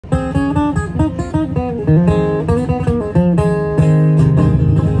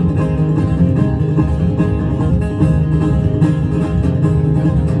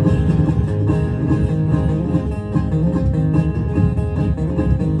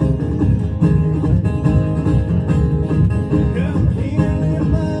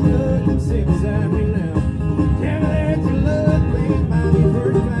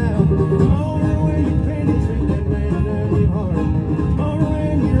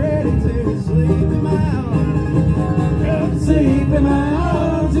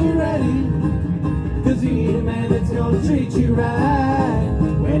you right.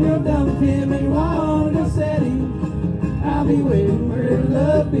 When you're done with him and you want to go steady, I'll be waiting for your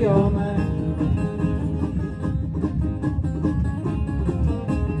love to be all mine.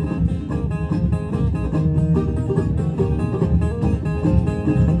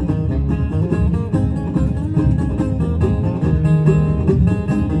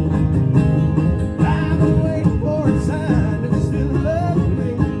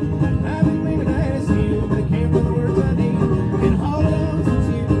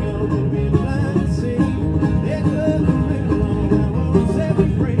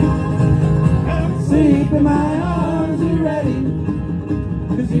 Sleep in my arms, you ready?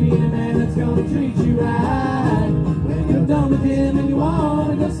 Cause you need a man that's gonna treat you right. When you're done with him and you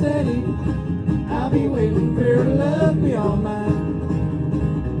wanna go steady, I'll be waiting for your love to be all mine.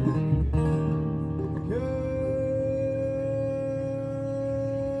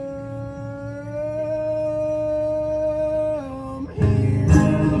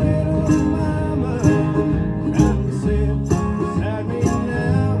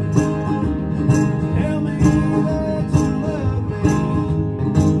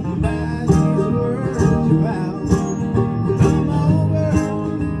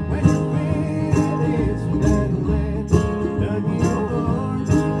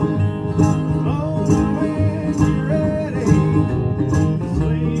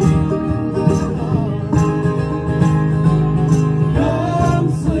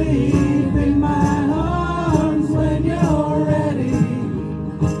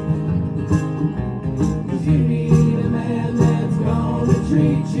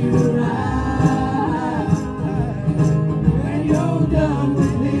 Treat you right. When you're done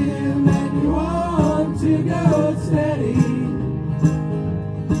with him and you want to go steady,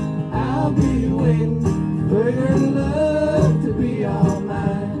 I'll be waiting for your love to be all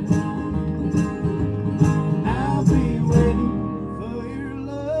mine. I'll be waiting for your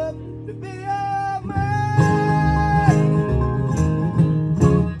love to be all mine.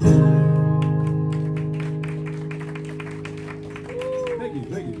 Thank you,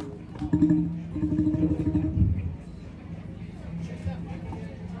 thank you.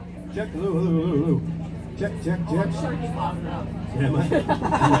 Check, hello, hello, hello, hello. Check, check, check. I'm sure he's locked up. Yeah, might be.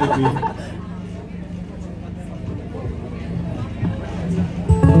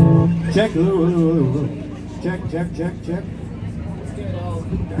 Check, hello, hello, hello, hello. Check, check, check, check. Let's get it all.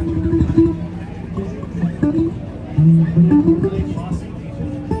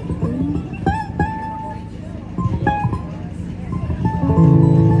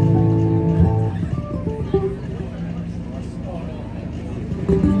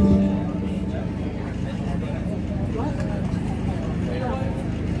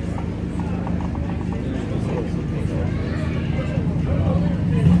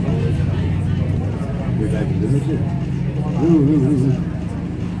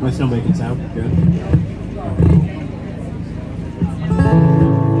 Am I still making sound? Good.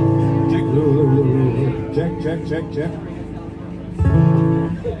 Check, check, check, check.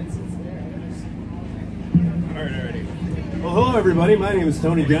 Alrighty. Well, hello everybody. My name is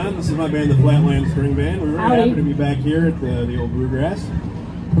Tony John. This is my band, the Flatland String Band. We're very happy to be back here at the old Brewgrass.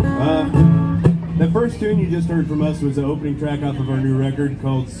 That first tune you just heard from us was the opening track off of our new record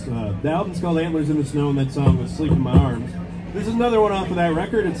called, the album's called Antlers in the Snow, and that song was Sleep in My Arms. This is another one off of that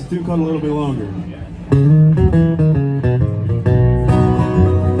record. It's a tune called A Little Bit Longer.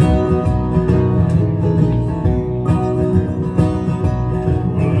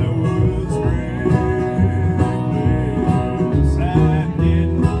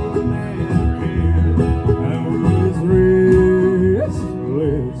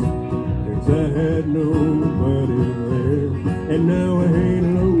 And now I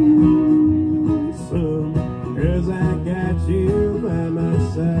ain't lonesome, 'cause I got you by my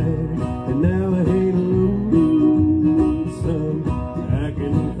side. And now I ain't lonesome, I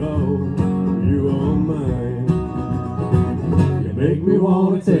can call you all mine. You make me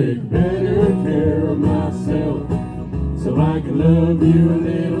wanna take better care of myself, so I can love you a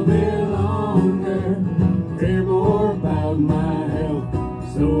little bit longer. Care more about my health,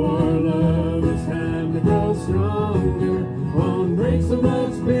 so our love is time to grow stronger. Won't drink so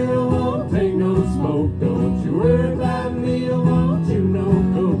much beer, I won't take no smoke. Don't you worry about me, I want you no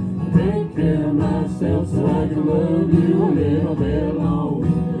coke. Take care of myself so I can love you a little bit longer.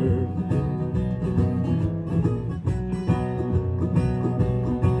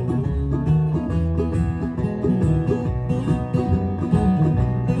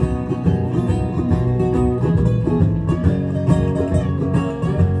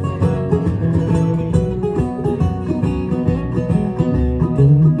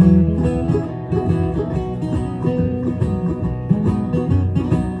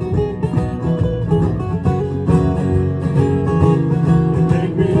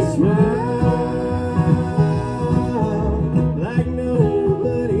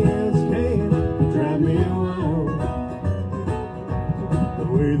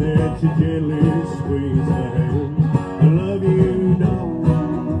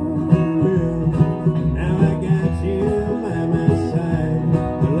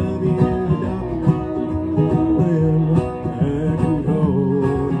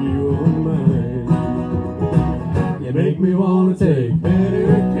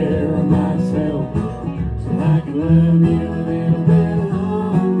 better care of myself so I can love you a little bit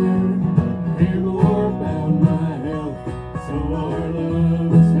longer. Hear more about my health so our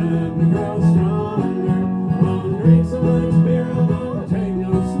love is time to grow stronger. Won't drink so much beer, I won't take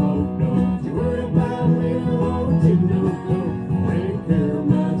no smoke. Don't you worry about me, I won't do no coke. Take care of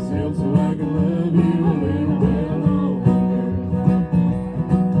myself so I can love you a little bit longer.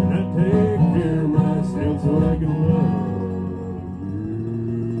 And I take care of myself so I can love you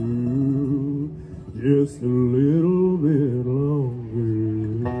just a little bit longer.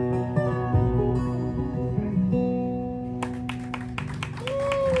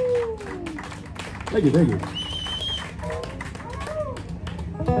 Thank you, thank you.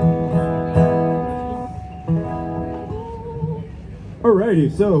 Alrighty,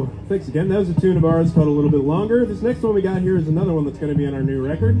 so thanks again. That was a tune of ours called A Little Bit Longer. This next one we got here is another one that's going to be on our new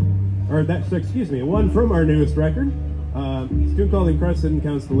record. Or that's, excuse me, one from our newest record. It's a tune called Encrusted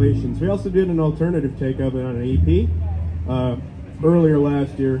Constellations. We also did an alternative take of it on an EP earlier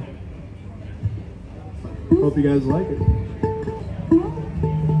last year. Hope you guys like it.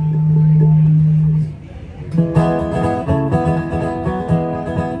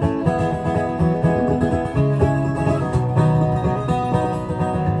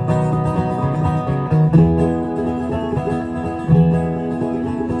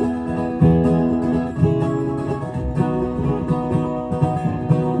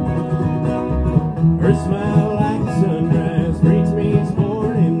 Her smile like the sunrise greets me each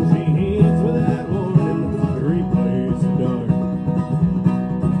morning. She heeds without warning the replays the dark.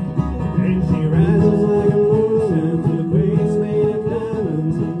 And she rises like a moon to the face made of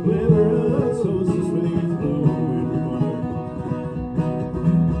diamonds. The glimmer of solstice with each glow in her heart.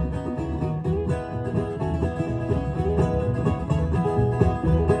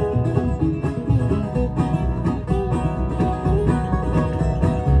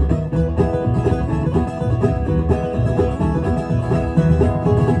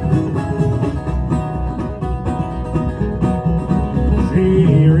 She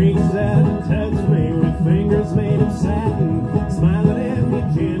reaches out and touches me with fingers made of satin. Smiling at me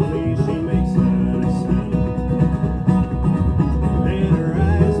gently, she makes not a sound. And her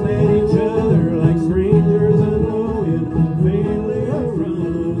eyes met each other like strangers unknowing, faintly up front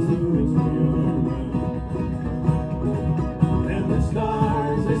of us to which we are bound. And the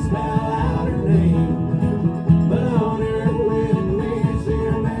stars, they spell out her name, but on earth with me is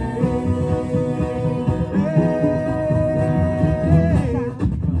your name.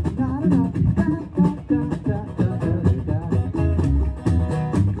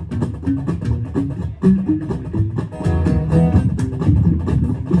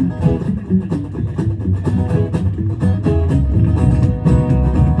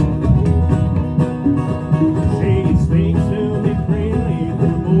 She speaks to me freely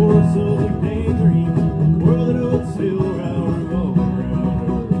through morsels of daydream. The world that holds still revolve around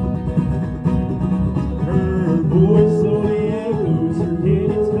her. Her voice slowly echoes, her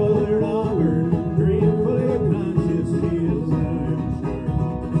canyons colored auburn. Dreamfully conscious she is, I'm sure.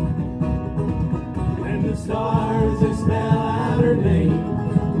 And the stars, they spell out her name,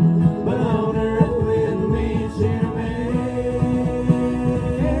 but on earth with me she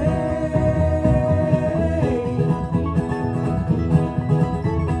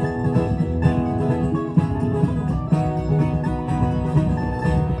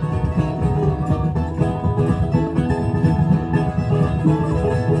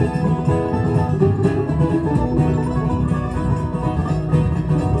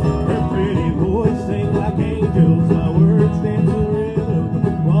Her pretty voice sings like angels, my words dance to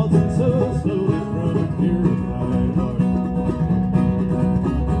rhythm, waltzing so slowly from a purified heart.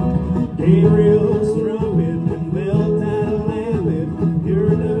 Gabriel's trumpet and bell tied a lampet, pure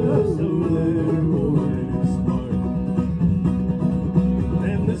enough so that her morning is smart.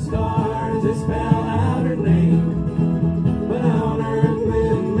 And the stars, they spell out her name, but on earth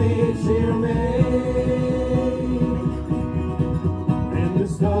with me she remains. And the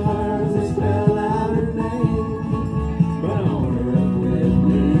stars,